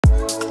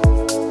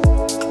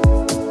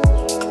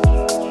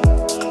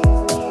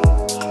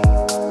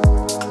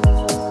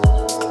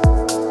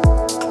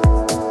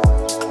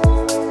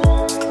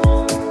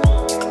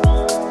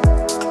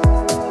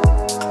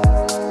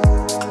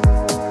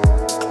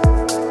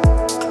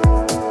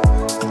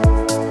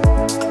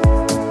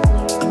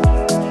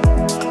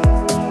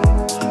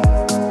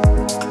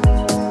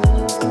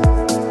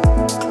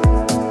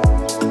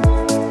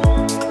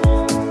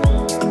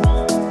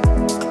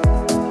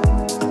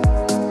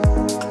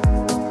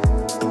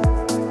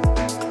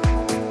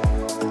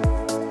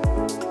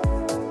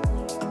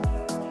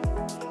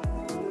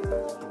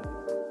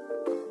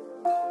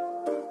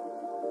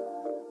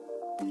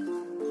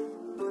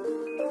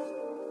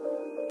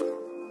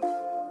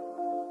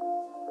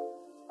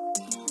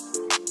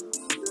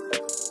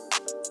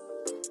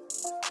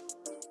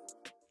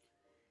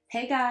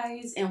Hey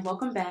guys, and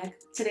welcome back.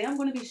 Today I'm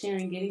going to be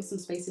sharing getting some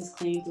spaces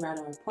cleaned throughout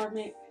our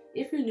apartment.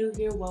 If you're new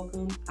here,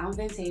 welcome. I'm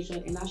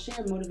Vantasia and I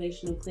share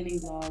motivational cleaning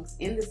vlogs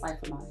in this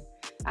life of mine.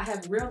 I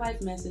have real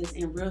life messes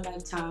and real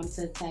life time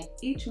to attack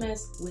each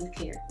mess with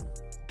care.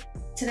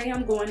 Today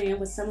I'm going in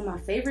with some of my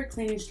favorite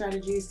cleaning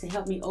strategies to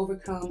help me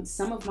overcome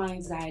some of my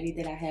anxiety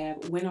that I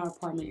have when our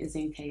apartment is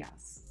in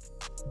chaos.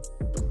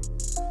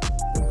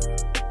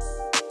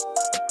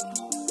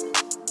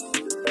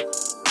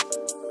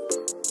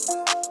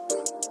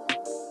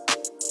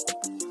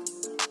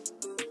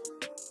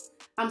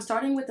 I'm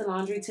starting with the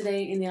laundry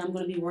today, and then I'm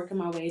going to be working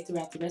my way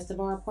throughout the rest of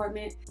our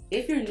apartment.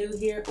 If you're new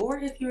here or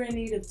if you're in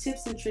need of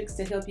tips and tricks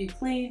to help you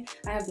clean,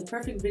 I have the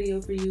perfect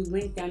video for you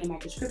linked down in my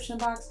description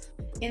box.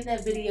 In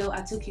that video,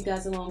 I took you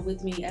guys along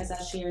with me as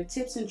I shared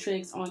tips and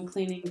tricks on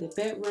cleaning the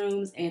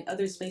bedrooms and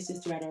other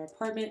spaces throughout our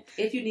apartment.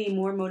 If you need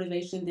more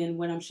motivation than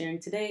what I'm sharing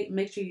today,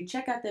 make sure you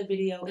check out that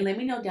video and let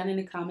me know down in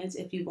the comments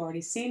if you've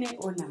already seen it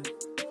or not.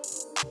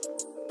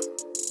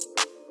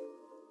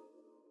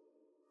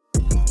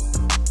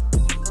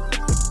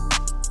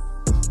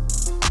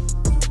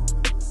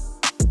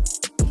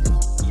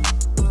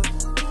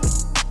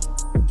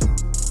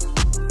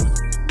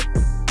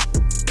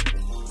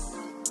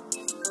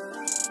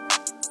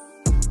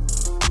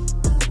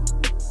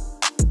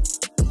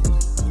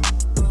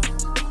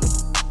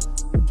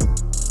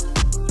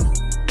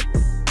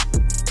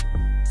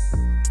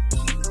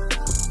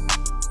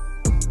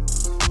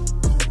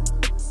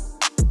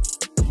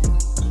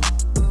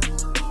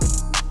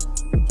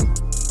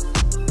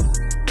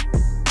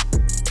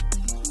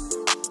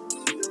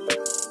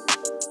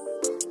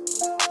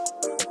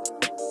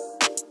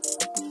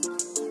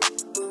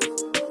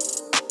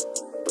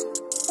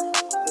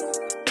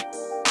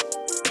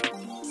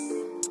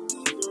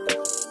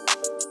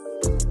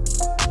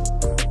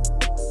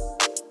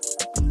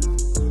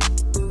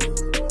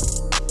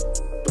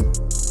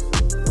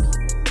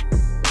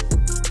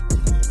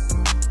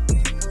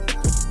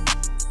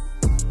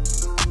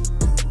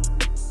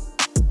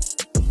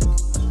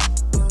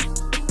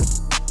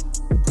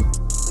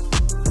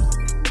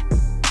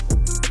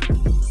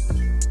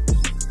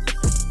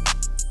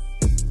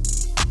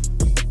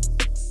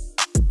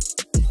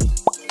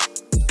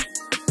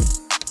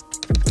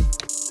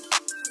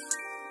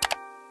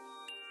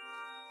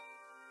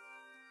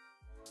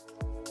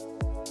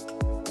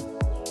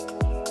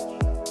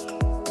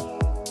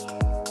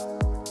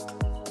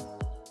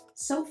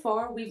 So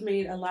far, we've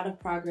made a lot of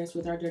progress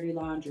with our dirty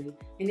laundry.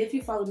 And if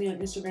you follow me on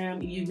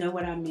Instagram, you know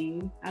what I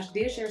mean. I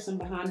did share some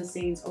behind the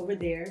scenes over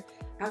there.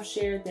 I've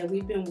shared that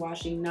we've been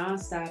washing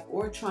nonstop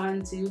or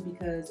trying to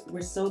because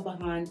we're so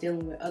behind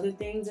dealing with other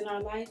things in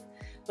our life.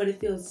 But it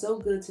feels so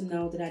good to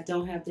know that I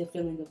don't have that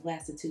feeling of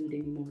lassitude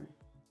anymore.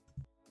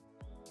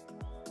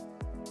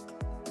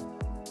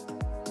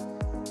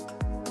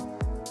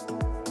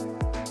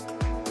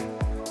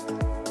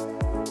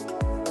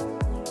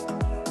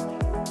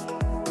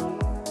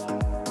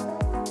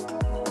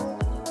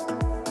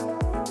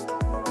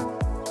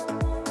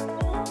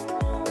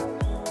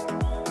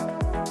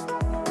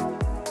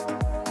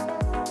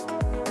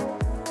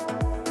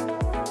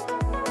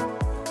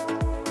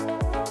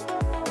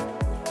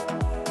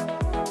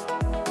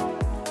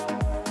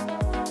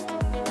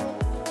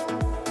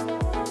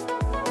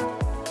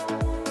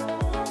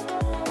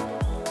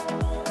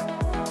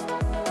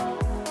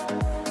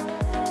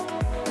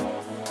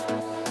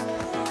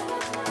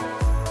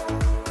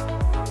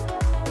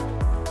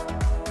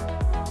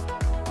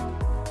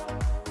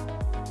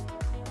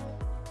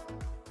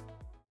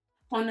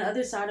 On the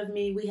other side of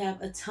me, we have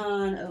a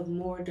ton of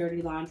more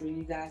dirty laundry,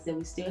 you guys, that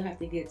we still have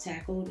to get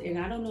tackled. And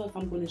I don't know if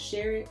I'm going to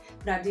share it,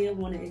 but I did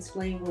want to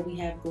explain what we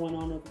have going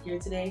on over here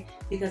today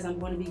because I'm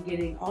going to be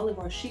getting all of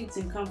our sheets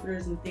and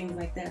comforters and things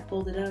like that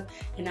folded up.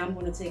 And I'm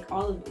going to take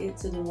all of it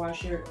to the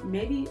washer,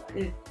 maybe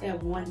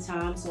at one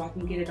time so I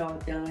can get it all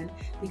done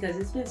because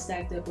it's been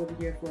stacked up over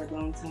here for a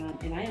long time.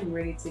 And I am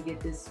ready to get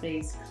this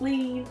space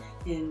clean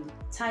and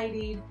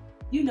tidied.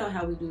 You know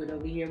how we do it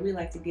over here. We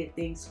like to get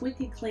things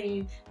squeaky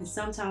clean, and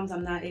sometimes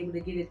I'm not able to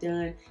get it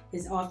done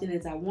as often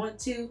as I want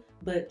to,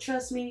 but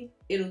trust me,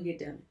 it'll get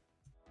done.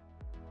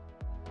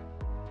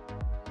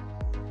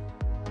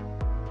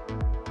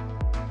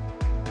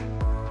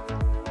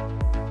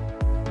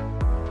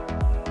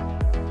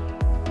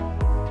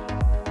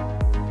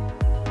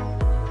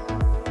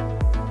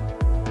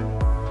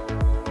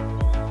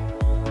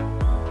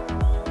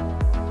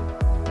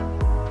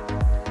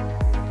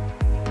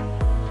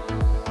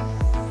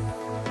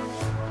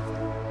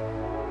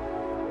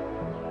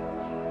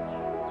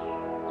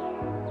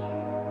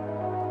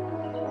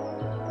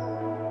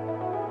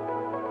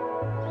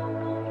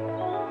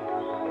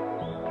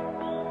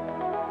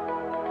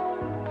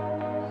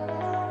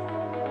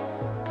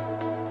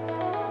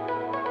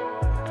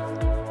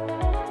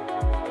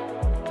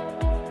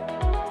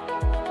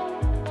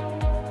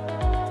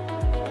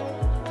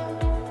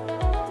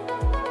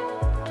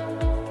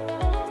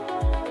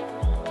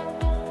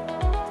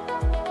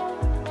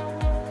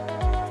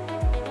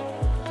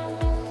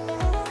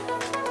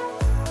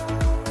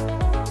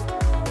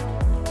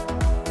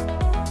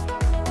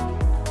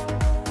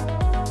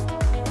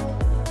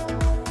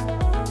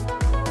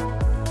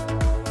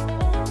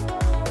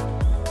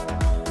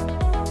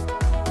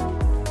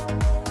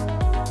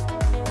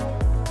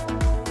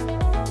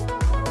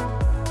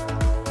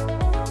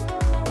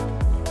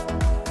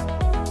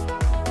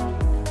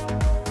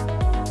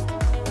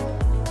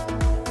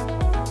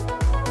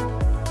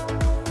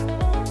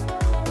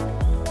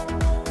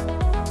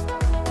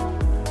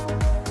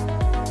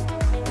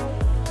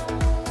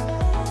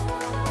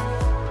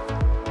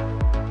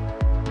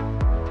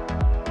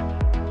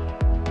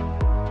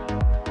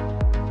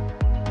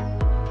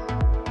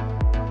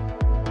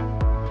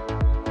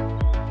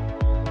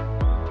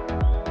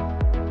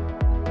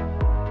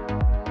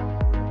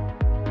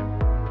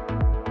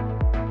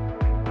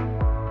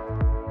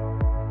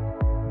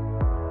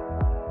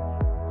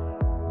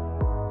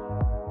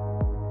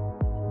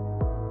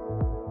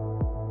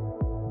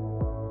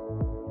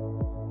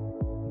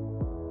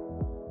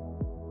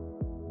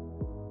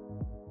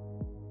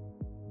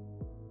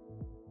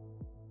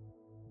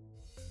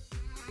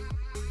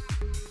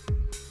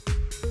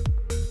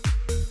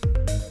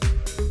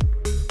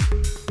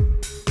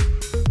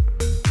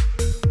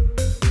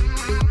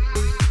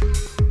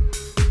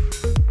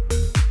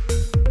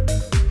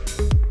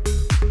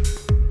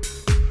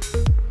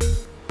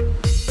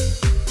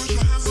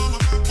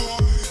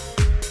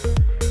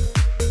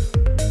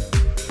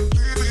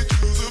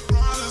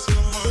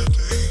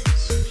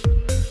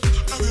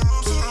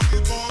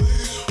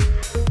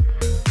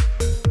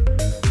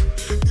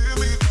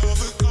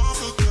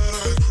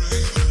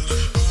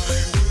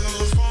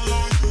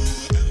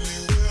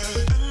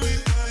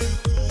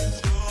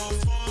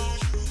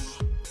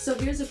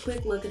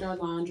 did our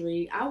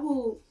laundry.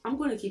 I'm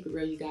going to keep it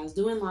real, you guys.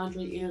 Doing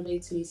laundry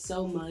innovates me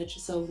so much.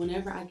 So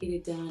whenever I get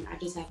it done, I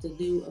just have to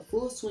do a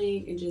full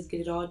swing and just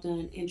get it all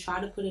done and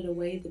try to put it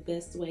away the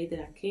best way that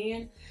I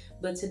can.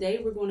 But today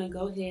we're going to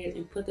go ahead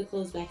and put the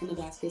clothes back in the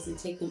baskets and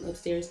take them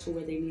upstairs to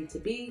where they need to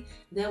be.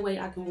 That way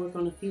I can work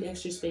on a few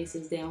extra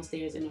spaces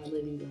downstairs in our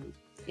living room.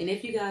 And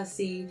if you guys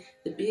see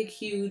the big,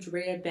 huge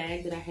red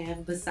bag that I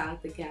have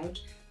beside the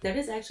couch, that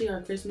is actually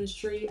our Christmas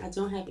tree. I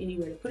don't have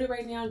anywhere to put it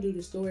right now due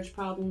to storage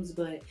problems,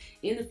 but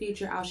in the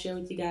future, I'll share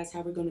with you guys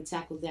how we're going to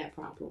tackle that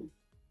problem.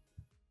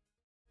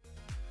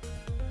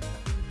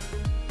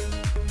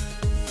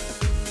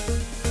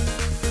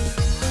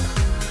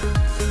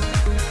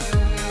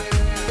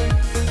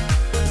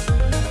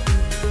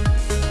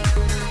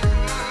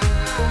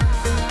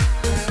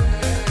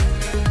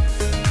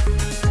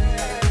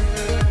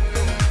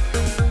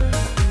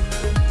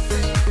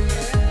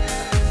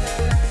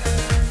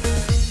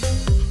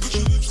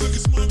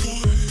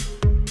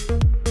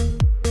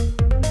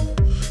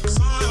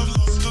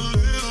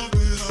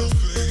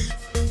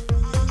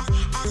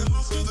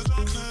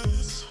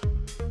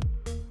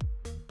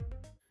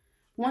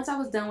 Once I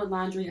was done with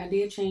laundry, I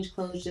did change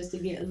clothes just to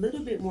get a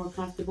little bit more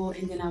comfortable,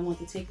 and then I want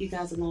to take you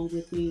guys along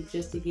with me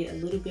just to get a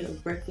little bit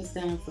of breakfast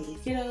done for the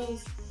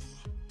kiddos.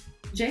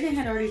 Jaden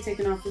had already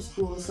taken off for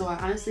school, so I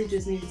honestly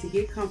just needed to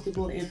get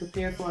comfortable and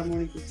prepare for our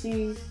morning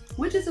routine,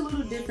 which is a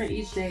little different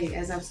each day,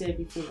 as I've said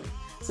before.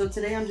 So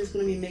today I'm just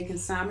going to be making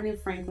Simon and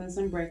Franklin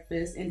some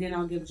breakfast, and then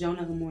I'll give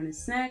Jonah a morning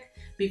snack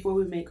before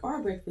we make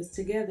our breakfast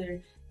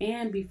together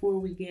and before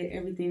we get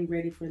everything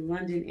ready for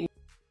London.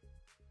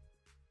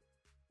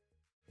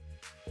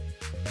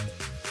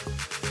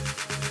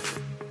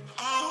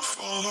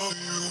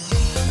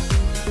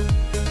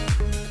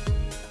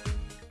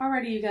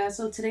 Alrighty, you guys,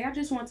 so today I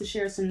just want to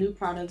share some new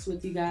products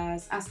with you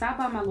guys. I stopped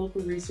by my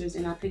local resource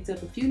and I picked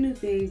up a few new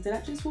things that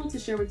I just want to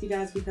share with you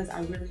guys because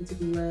I really do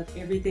love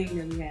everything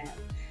that we have.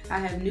 I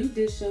have new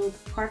dish soap,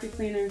 carpet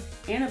cleaner,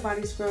 and a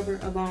body scrubber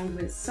along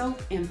with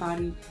soap and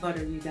body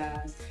butter, you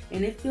guys.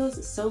 And it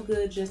feels so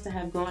good just to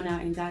have gone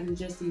out and gotten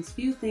just these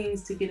few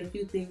things to get a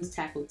few things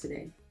tackled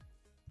today.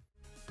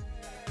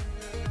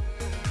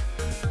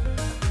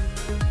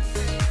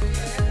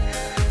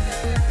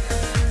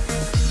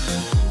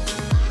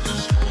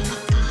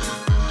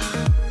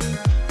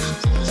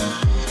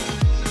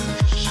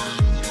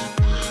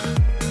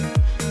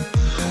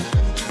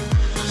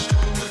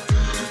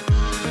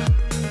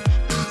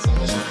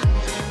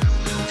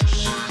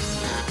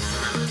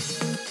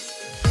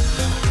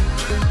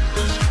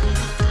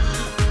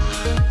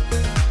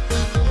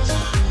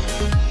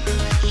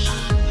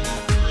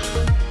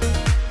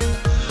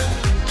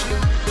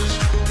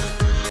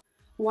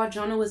 While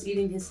Jonah was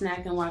eating his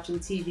snack and watching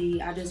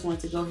TV, I just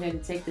wanted to go ahead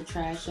and take the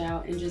trash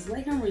out and just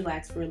let him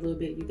relax for a little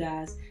bit, you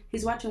guys.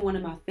 He's watching one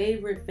of my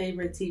favorite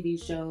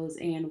TV shows,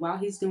 and while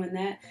he's doing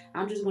that,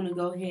 I'm just going to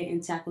go ahead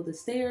and tackle the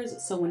stairs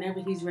so whenever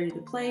he's ready to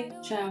play,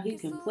 child, he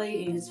can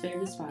play in his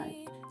favorite spot.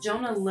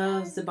 Jonah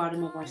loves the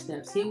bottom of our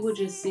steps. He will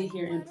just sit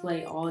here and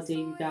play all day,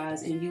 you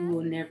guys, and you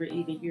will never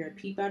even hear a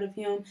peep out of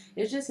him.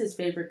 It's just his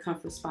favorite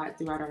comfort spot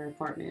throughout our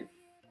apartment.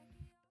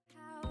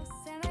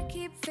 And I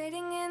keep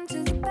fading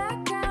into the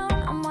background.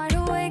 I'm wide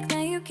awake,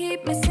 now you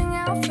keep missing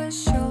out for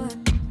sure.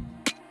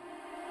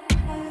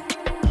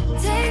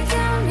 Take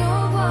down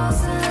your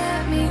walls and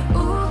let me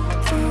ooh,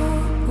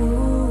 ooh,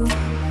 ooh.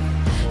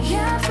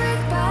 Yeah,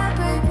 brick by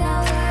brick,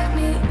 now let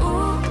me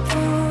ooh,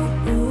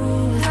 ooh,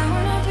 ooh. I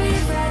wanna be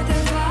right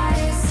there by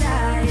your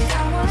side.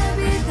 I wanna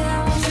be there,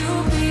 won't you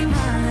be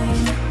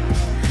mine?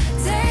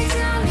 Take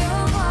down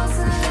your walls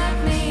and let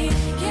me.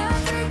 Yeah,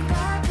 brick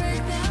by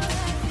brick, now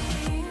let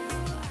me.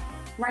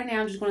 Right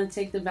now, I'm just going to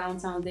take the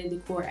Valentine's Day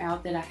decor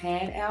out that I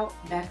had out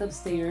back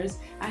upstairs.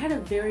 I had a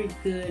very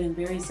good and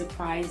very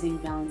surprising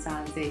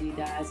Valentine's Day, you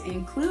guys,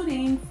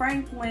 including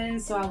Franklin,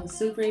 so I was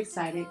super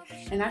excited.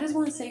 And I just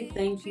want to say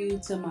thank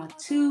you to my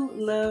 2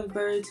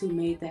 lovebirds who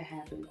made that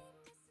happen.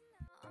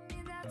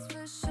 That's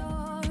for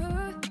sure.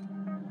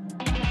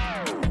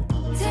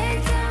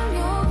 Take down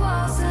your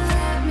walls and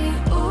let me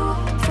ooh,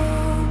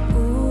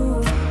 ooh,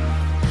 ooh.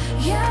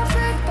 Yeah,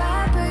 brick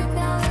by brick,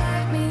 now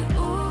let me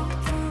ooh,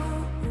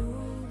 ooh,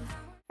 ooh.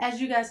 As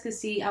you guys could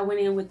see, I went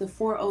in with the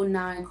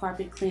 409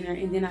 carpet cleaner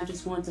and then I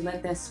just wanted to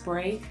let that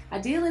spray. I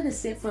did let it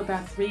sit for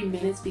about 3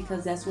 minutes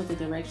because that's what the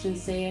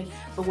directions said.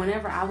 But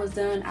whenever I was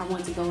done, I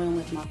wanted to go in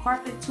with my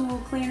carpet tool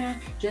cleaner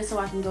just so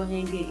I can go ahead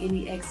and get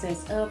any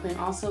excess up and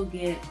also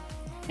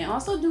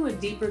do a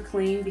deeper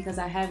clean because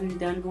I haven't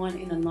done one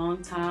in a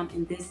long time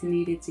and this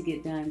needed to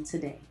get done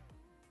today.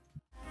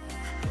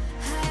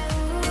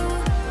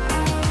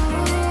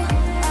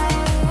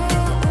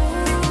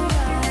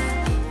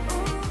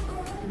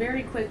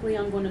 Very quickly,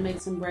 I'm going to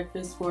make some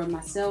breakfast for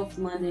myself,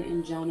 London,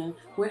 and Jonah.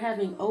 We're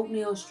having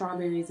oatmeal,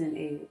 strawberries, and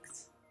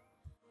eggs.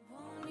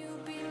 Won't you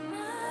be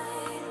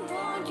mine?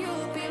 Won't you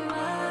be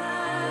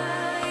mine?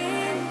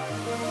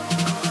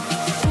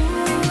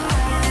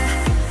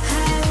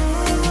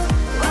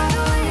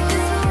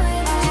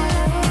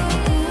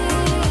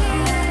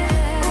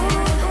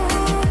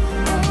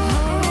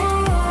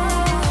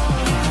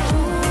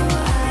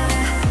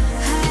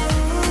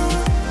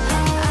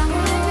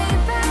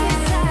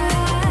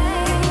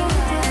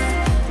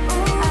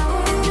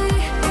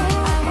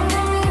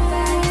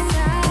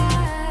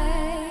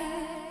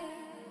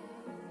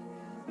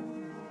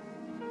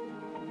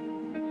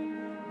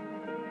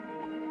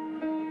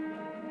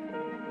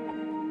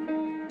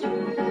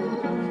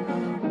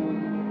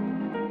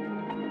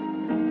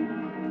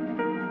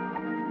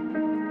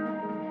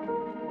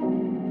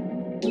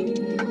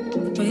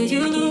 way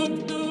you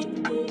look, the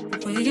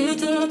way you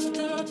touch,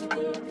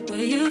 the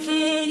way you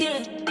feel,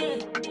 yeah.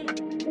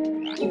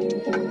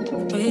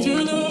 The way you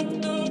look,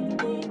 the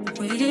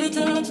way you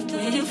touch, the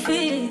way you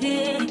feel,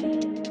 yeah.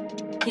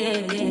 Yeah,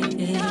 yeah,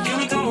 yeah. Can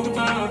we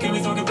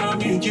talk about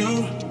me and you?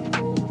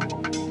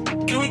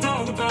 Can we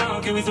talk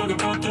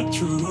about the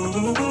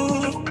truth?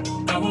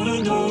 I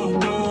wanna know,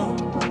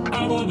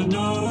 I wanna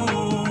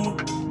know.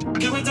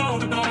 Can we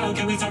talk about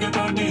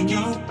me and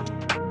you?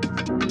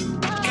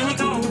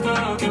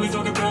 Can we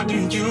talk about me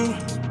and you?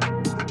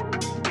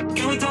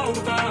 Can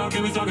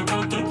we talk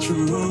about the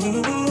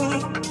truth?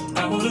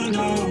 I wanna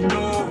know,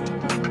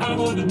 I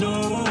wanna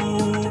know.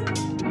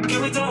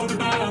 Can we talk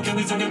about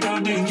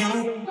me and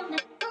you?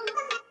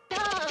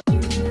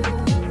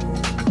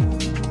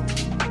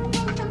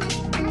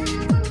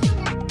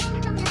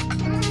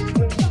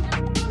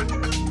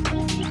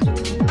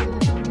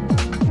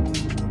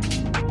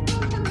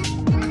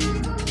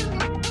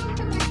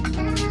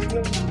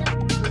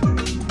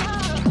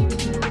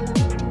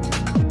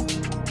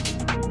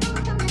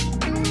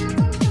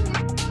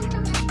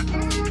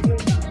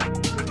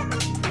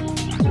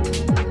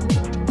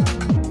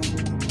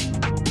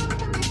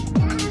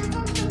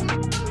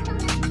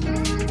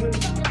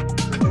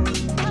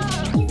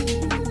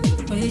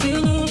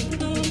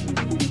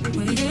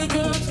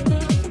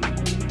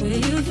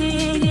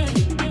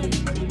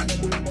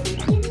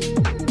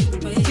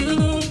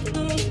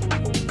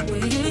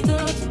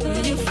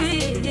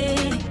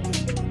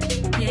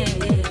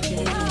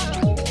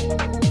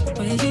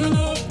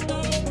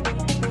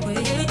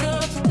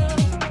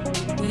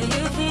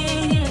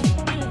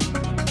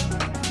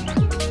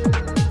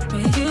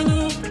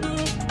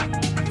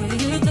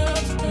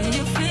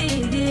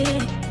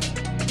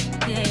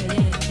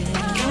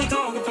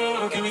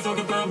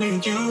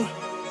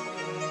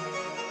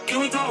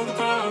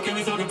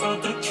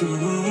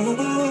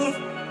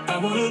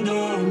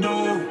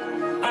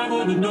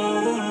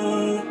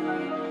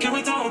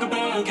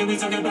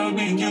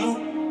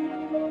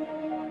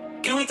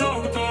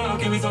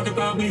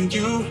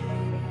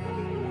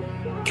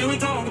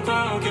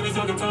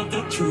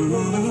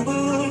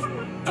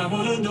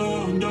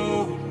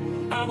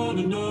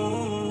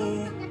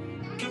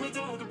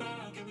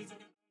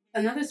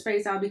 Another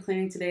space I'll be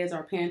cleaning today is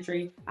our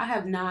pantry. I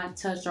have not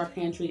touched our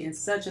pantry in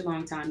such a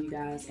long time, you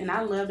guys, and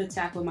I love to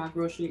tackle my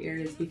grocery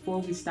areas before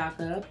we stock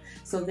up,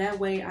 so that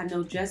way I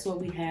know just what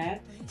we have.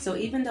 So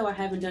even though I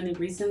haven't done it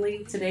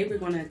recently, today we're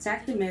going to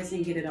attack the mess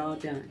and get it all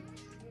done.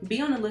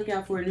 Be on the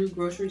lookout for a new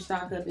grocery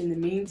stock up in the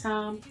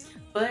meantime,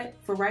 but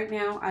for right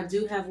now, I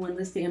do have one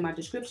listed in my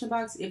description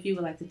box if you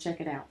would like to check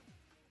it out.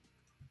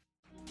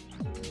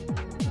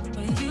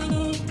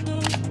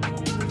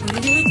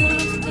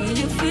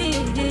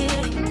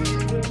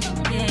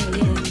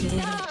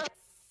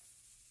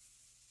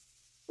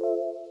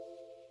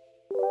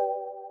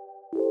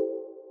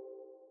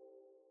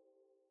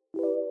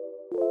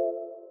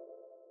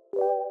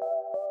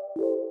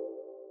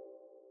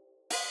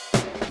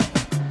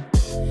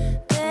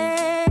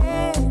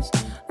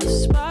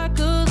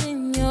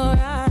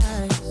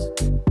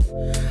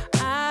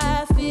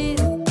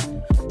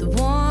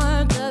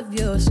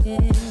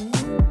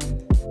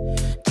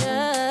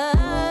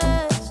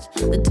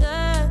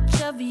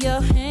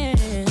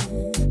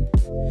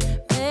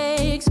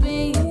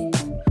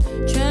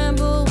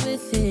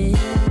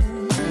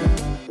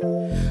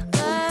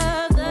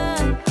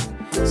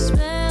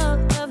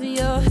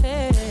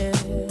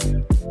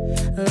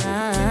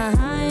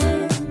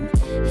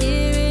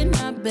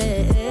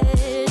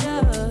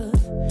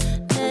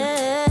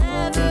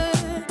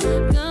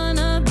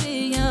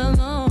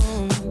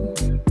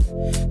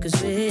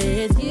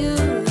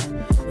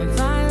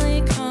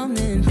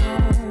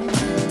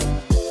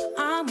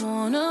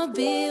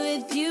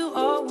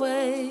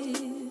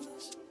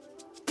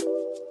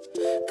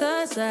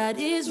 That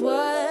is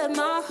what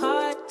my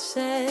heart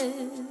says.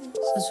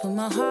 That's what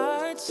my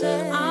heart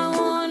says. I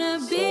wanna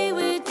be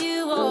with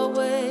you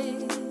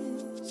always.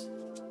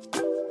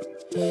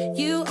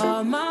 You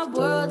are my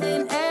world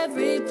in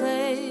every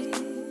place.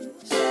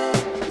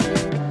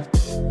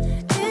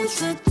 It's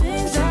the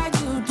things that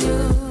you do,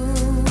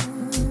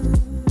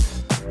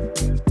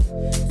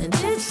 and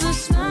it's the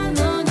smile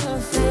on your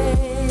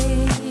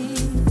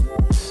face.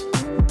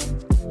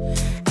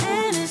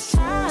 And as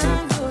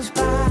time goes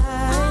by,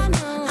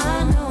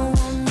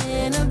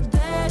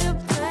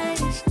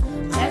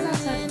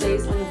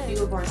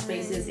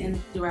 spaces in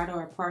throughout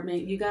our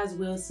apartment, you guys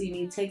will see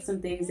me take some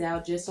things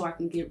out just so I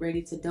can get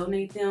ready to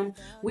donate them.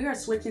 We are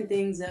switching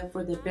things up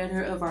for the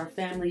better of our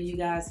family, you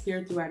guys,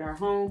 here throughout our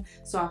home.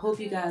 So I hope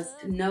you guys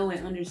know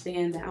and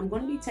understand that I'm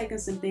going to be taking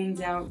some things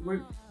out.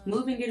 We're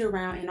moving it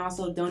around and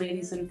also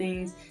donating some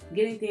things,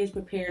 getting things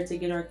prepared to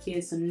get our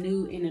kids some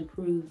new and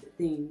improved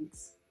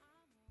things.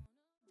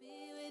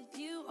 Be with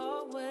you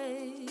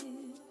always.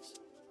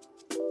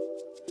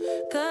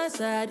 'Cause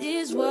that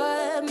is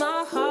what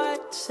my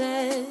heart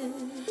says.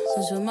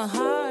 That's what my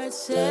heart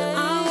says.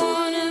 I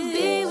wanna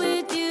be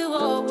with you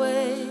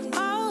always.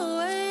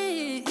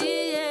 Always,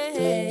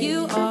 yeah.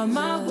 You are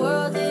my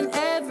world in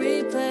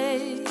every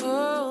place.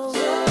 Oh,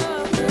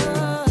 yeah.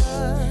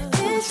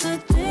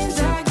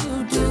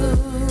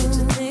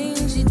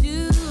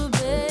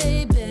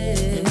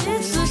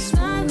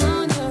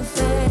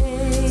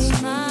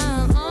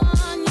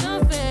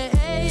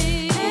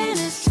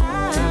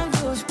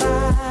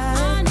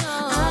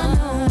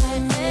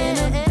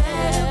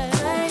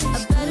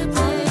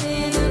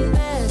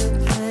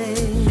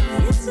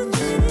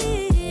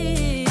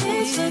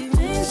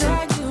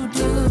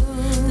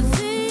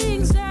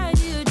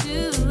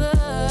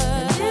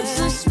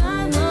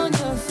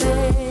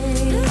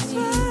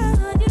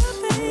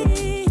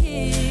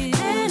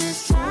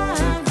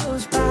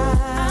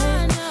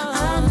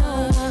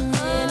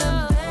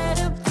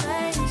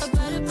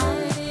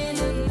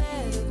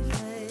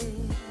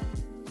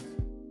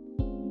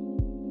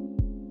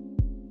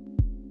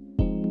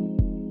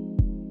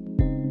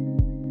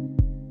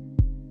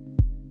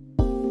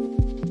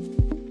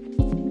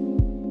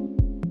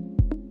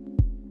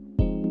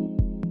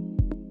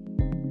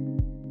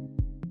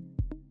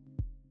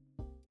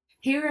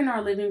 Here in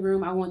our living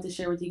room, I want to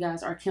share with you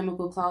guys our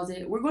chemical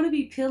closet. We're going to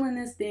be peeling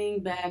this thing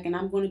back, and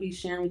I'm going to be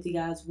sharing with you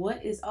guys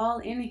what is all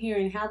in here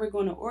and how we're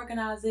going to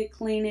organize it,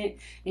 clean it,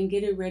 and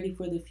get it ready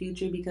for the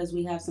future, because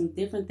we have some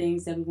different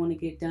things that we want to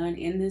get done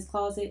in this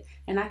closet,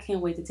 and I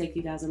can't wait to take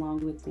you guys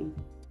along with me.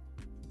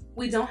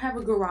 We don't have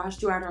a garage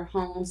throughout our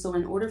home, so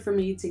in order for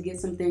me to get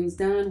some things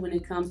done when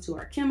it comes to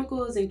our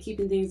chemicals and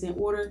keeping things in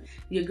order,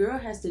 your girl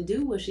has to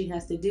do what she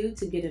has to do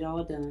to get it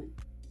all done.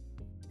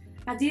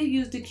 I did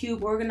use the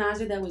cube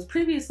organizer that was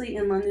previously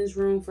in London's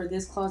room for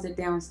this closet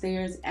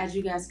downstairs. As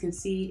you guys can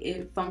see,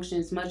 it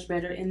functions much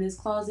better in this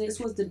closet. This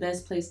was the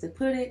best place to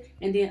put it.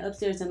 And then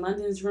upstairs in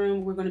London's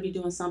room, we're going to be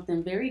doing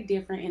something very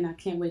different, and I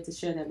can't wait to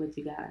share that with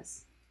you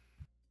guys.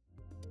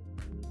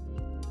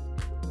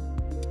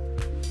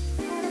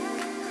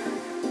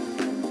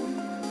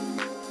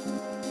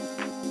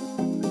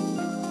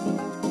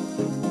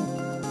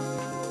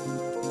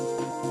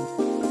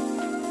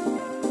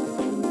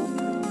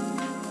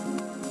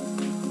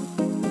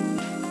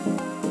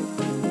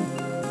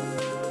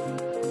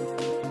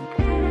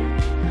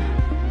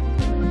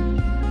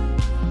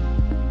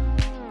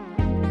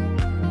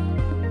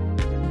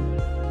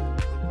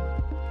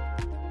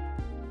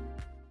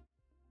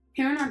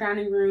 Here in our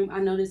dining room, I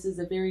know this is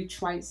a very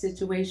trite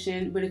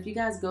situation, but if you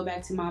guys go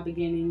back to my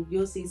beginning,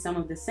 you'll see some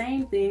of the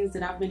same things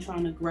that I've been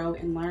trying to grow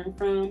and learn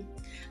from.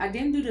 I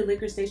didn't do the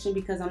liquor station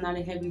because I'm not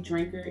a heavy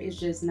drinker, it's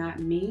just not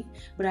me,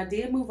 but I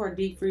did move our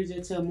deep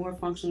freezer to a more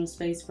functional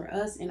space for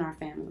us and our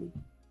family.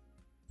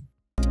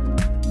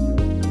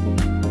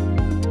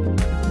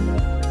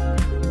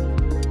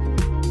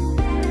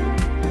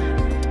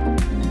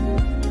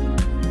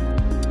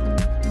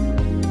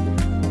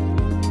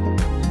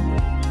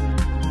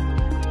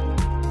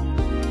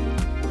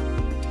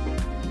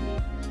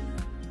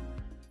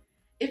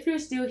 If you're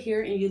still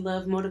here and you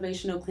love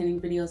motivational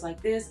cleaning videos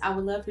like this, I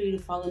would love for you to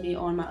follow me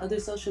on my other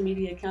social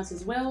media accounts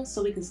as well,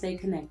 so we can stay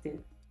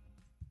connected.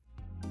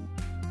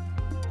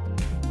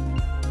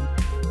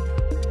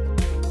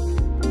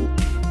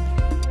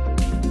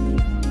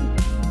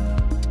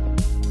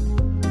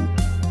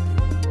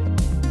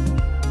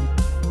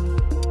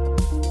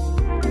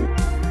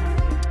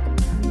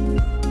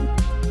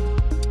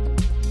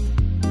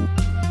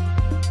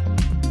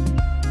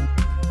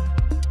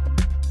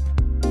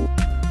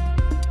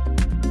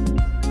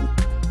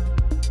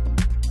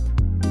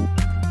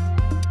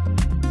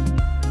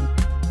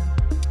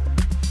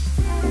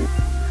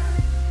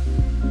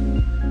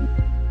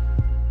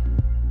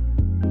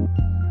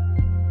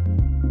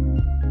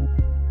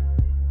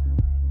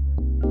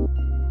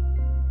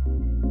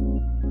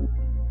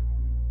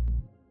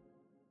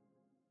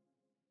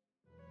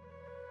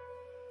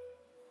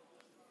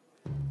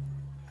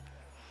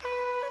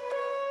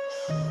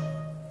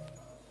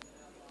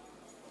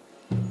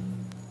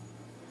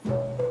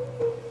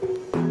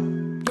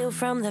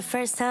 From the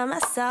first time I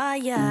saw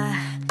ya,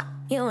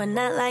 you were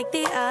not like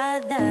the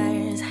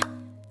others,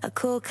 a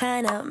cool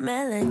kind of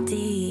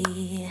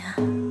melody.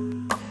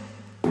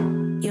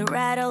 You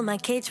rattled my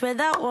cage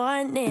without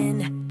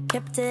warning,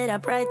 kept it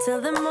up right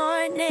till the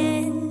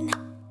morning,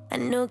 a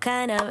new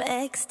kind of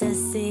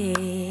ecstasy.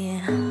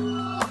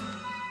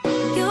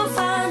 You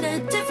found a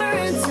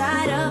different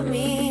side of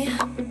me,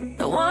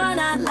 the one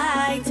I'd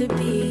like to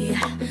be,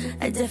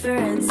 a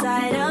different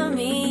side of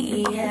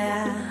me,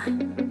 yeah.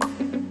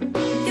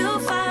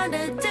 Found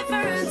a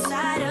different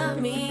side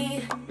of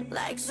me,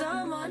 like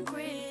someone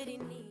pretty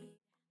neat.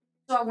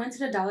 So I went to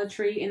the Dollar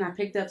Tree and I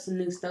picked up some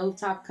new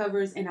stovetop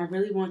covers, and I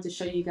really wanted to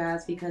show you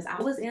guys because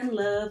I was in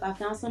love. I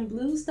found some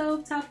blue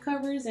stovetop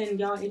covers, and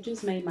y'all, it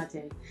just made my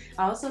day.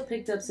 I also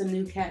picked up some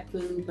new cat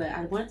food, but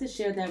I wanted to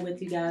share that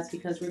with you guys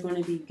because we're going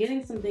to be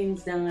getting some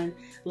things done,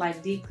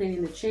 like deep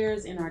cleaning the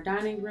chairs in our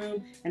dining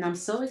room, and I'm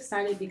so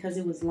excited because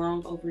it was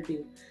long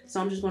overdue.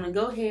 So I'm just going to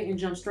go ahead and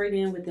jump straight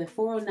in with the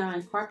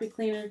 409 carpet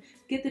cleaner,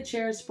 get the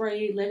chairs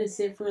sprayed, let it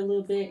sit for a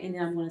little bit, and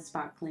then I'm going to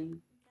spot clean.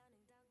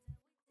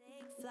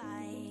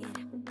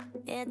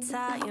 It's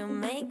how you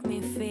make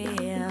me feel.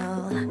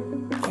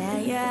 Yeah,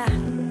 yeah.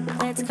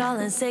 Let's call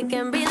in sick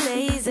and be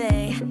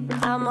lazy.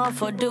 I'm all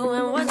for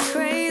doing what's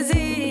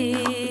crazy,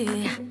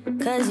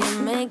 'cause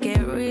you make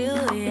it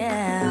real,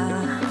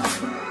 yeah.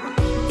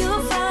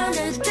 You found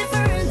a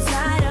different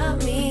side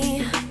of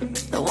me,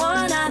 the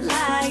one I'd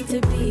like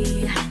to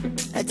be,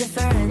 a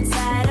different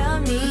side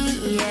of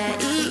me, yeah,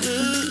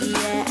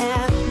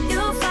 yeah.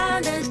 You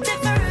found a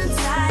different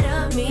side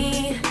of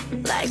me,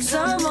 like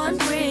someone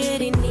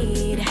pretty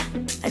neat,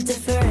 a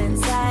different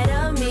side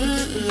of me,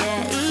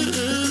 yeah,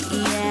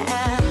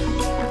 yeah.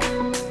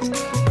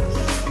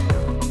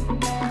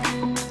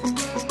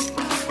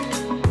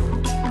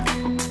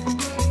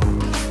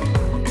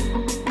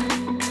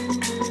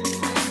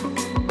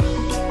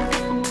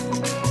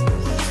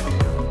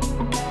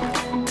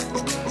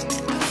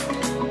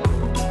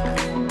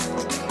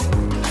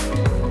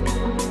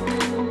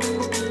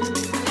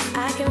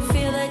 I can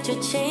feel that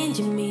you're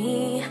changing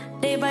me,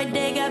 day by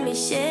day got me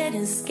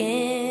shedding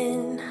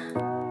skin.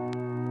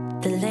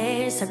 The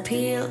layers are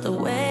peeled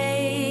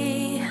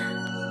away,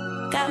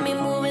 got me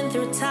moving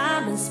through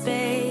time and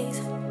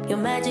space. Your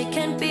magic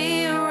can't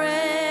be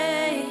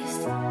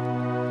erased,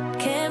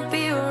 can't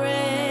be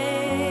erased.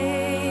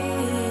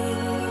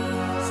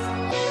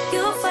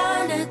 You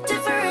found a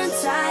different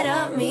side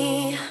of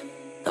me,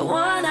 the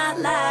one I'd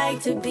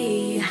like to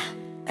be.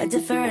 A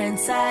different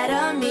side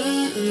of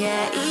me,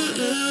 yeah,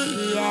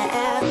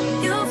 yeah.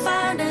 You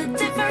found a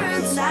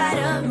different side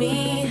of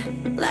me,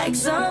 like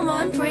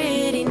someone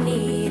pretty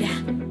neat.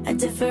 A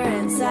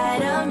different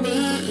side of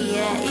me,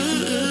 yeah,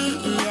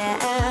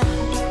 yeah.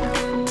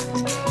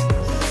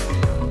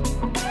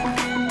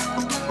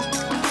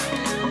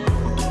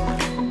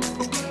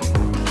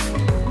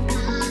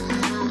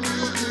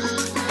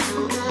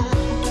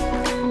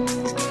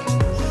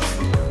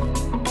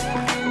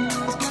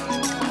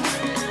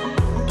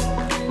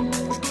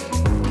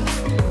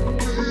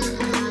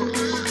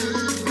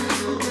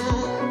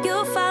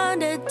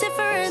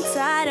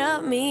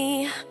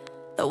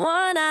 The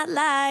one I'd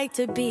like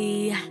to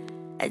be,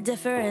 a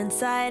different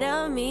side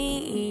of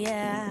me,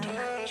 yeah.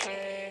 Touch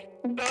me,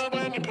 love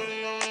when you put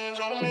your hands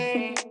on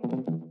me.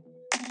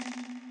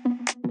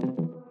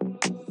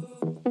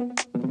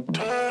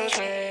 Touch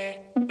me,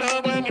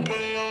 love when you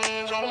put your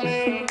hands on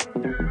me.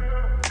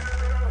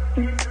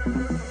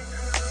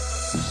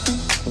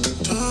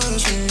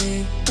 Touch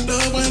me,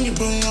 love when you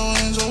put your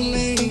hands on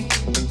me.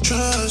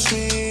 Trust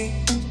me,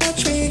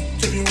 watch me,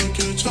 give you a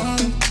good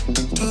time.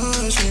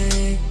 Touch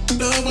me,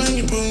 love when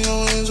you put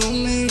your hands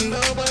on me.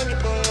 Love when you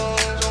put your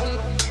hands on me.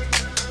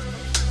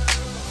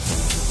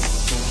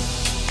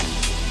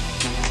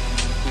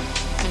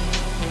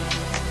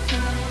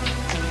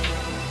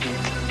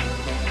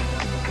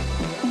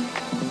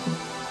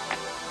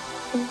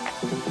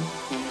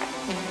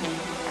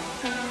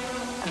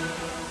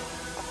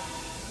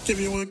 Give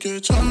you a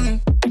good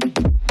time.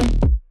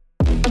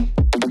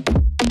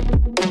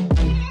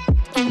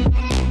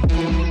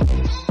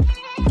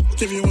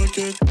 Give you a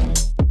good.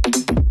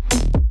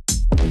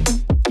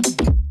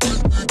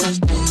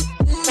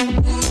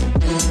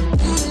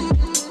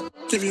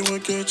 Give you a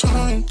good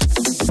time.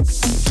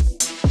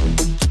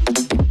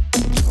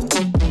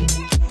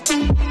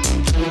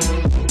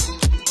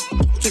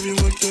 Give you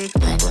a good.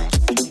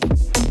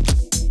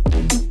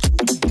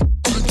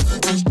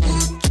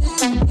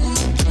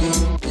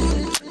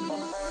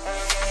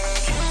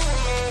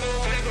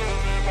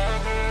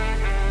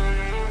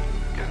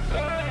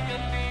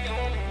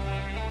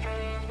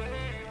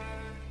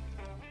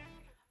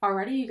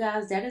 Alrighty, you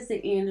guys, that is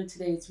the end of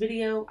today's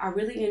video. I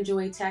really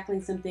enjoyed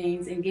tackling some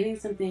things and getting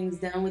some things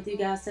done with you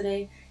guys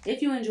today.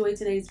 If you enjoyed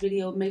today's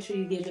video, make sure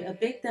you give it a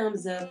big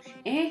thumbs up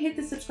and hit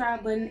the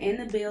subscribe button and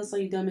the bell so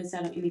you don't miss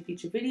out on any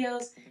future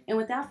videos. And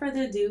without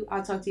further ado,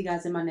 I'll talk to you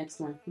guys in my next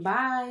one.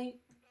 Bye!